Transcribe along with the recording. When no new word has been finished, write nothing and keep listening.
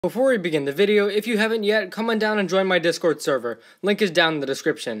Before we begin the video, if you haven't yet, come on down and join my Discord server. Link is down in the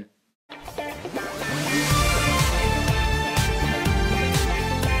description.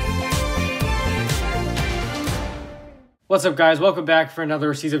 What's up guys, welcome back for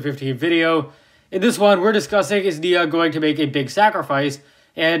another Season 15 video. In this one, we're discussing is Nia going to make a big sacrifice,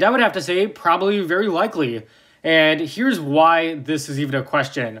 and I would have to say probably very likely. And here's why this is even a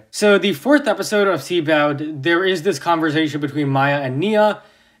question. So the fourth episode of Seabound, there is this conversation between Maya and Nia,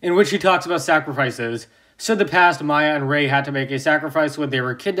 in which he talks about sacrifices. So in the past, Maya and Ray had to make a sacrifice when they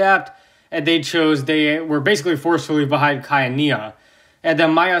were kidnapped, and they were basically forced to leave behind Kai and Nia. And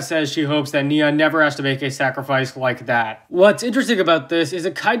then Maya says she hopes that Nia never has to make a sacrifice like that. What's interesting about this is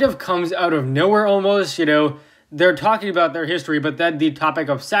it kind of comes out of nowhere almost, they're talking about their history, but then the topic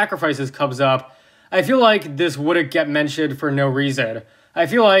of sacrifices comes up. I feel like this wouldn't get mentioned for no reason. I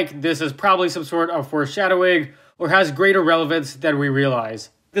feel like this is probably some sort of foreshadowing or has greater relevance than we realize.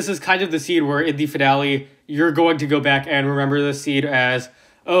 This is kind of the scene where in the finale, you're going to go back and remember this scene as,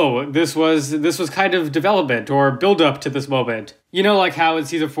 oh, this was kind of development or build up to this moment. You know, like how in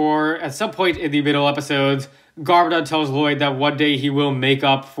season 4, at some point in the middle episodes, Garbrandt tells Lloyd that one day he will make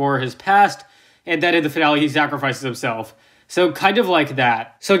up for his past, and then in the finale he sacrifices himself. So kind of like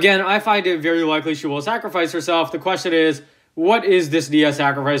that. So again, I find it very likely she will sacrifice herself. The question is, what is this Nia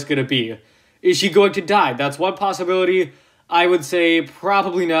sacrifice going to be? Is she going to die? That's one possibility. I would say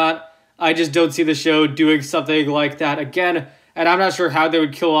probably not. I just don't see the show doing something like that again, and I'm not sure how they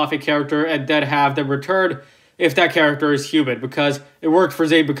would kill off a character and then have them return if that character is human, because it worked for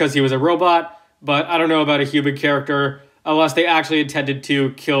Zayn because he was a robot, but I don't know about a human character unless they actually intended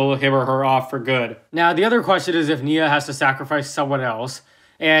to kill him or her off for good. Now, the other question is if Nia has to sacrifice someone else,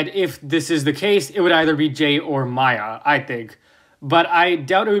 and if this is the case, it would either be Jay or Maya, I think. But I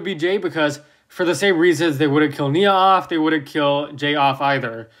doubt it would be Jay because for the same reasons they wouldn't kill Nia off, they wouldn't kill Jay off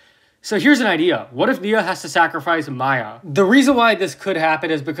either. So here's an idea. What if Nia has to sacrifice Maya? The reason why this could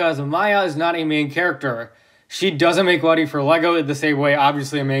happen is because Maya is not a main character. She doesn't make money for Lego in the same way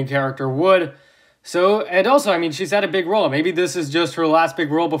obviously a main character would. So, and also, I mean, she's had a big role. Maybe this is just her last big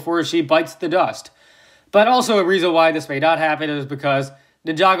role before she bites the dust. But also a reason why this may not happen is because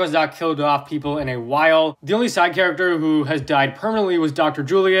Ninjago has not killed off people in a while. The only side character who has died permanently was Dr.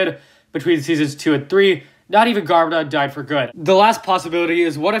 Julian between seasons 2 and 3. Not even Garbrandt died for good. The last possibility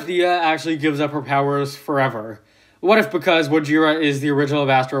is what if Nia actually gives up her powers forever? What if because Wojira is the original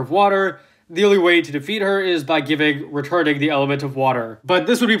master of water, the only way to defeat her is by returning the element of water? But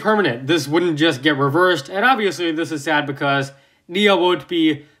this would be permanent. This wouldn't just get reversed, and obviously this is sad because Nia won't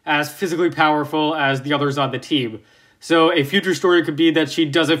be as physically powerful as the others on the team. So a future story could be that she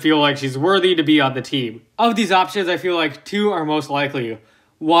doesn't feel like she's worthy to be on the team. Of these options, I feel like 2 are most likely.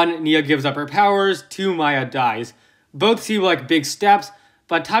 1, Nia gives up her powers, 2, Maya dies. Both seem like big steps,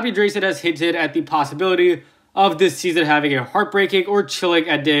 but Tommy Drayson has hinted at the possibility of this season having a heartbreaking or chilling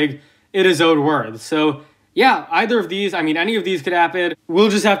ending in his own words. So yeah, either of these, I mean any of these could happen. We'll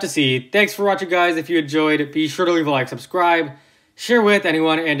just have to see. Thanks for watching guys. If you enjoyed, be sure to leave a like, subscribe, share with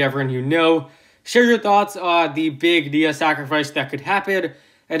anyone and everyone you know. Share your thoughts on the big Nia sacrifice that could happen,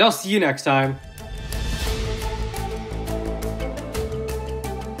 and I'll see you next time.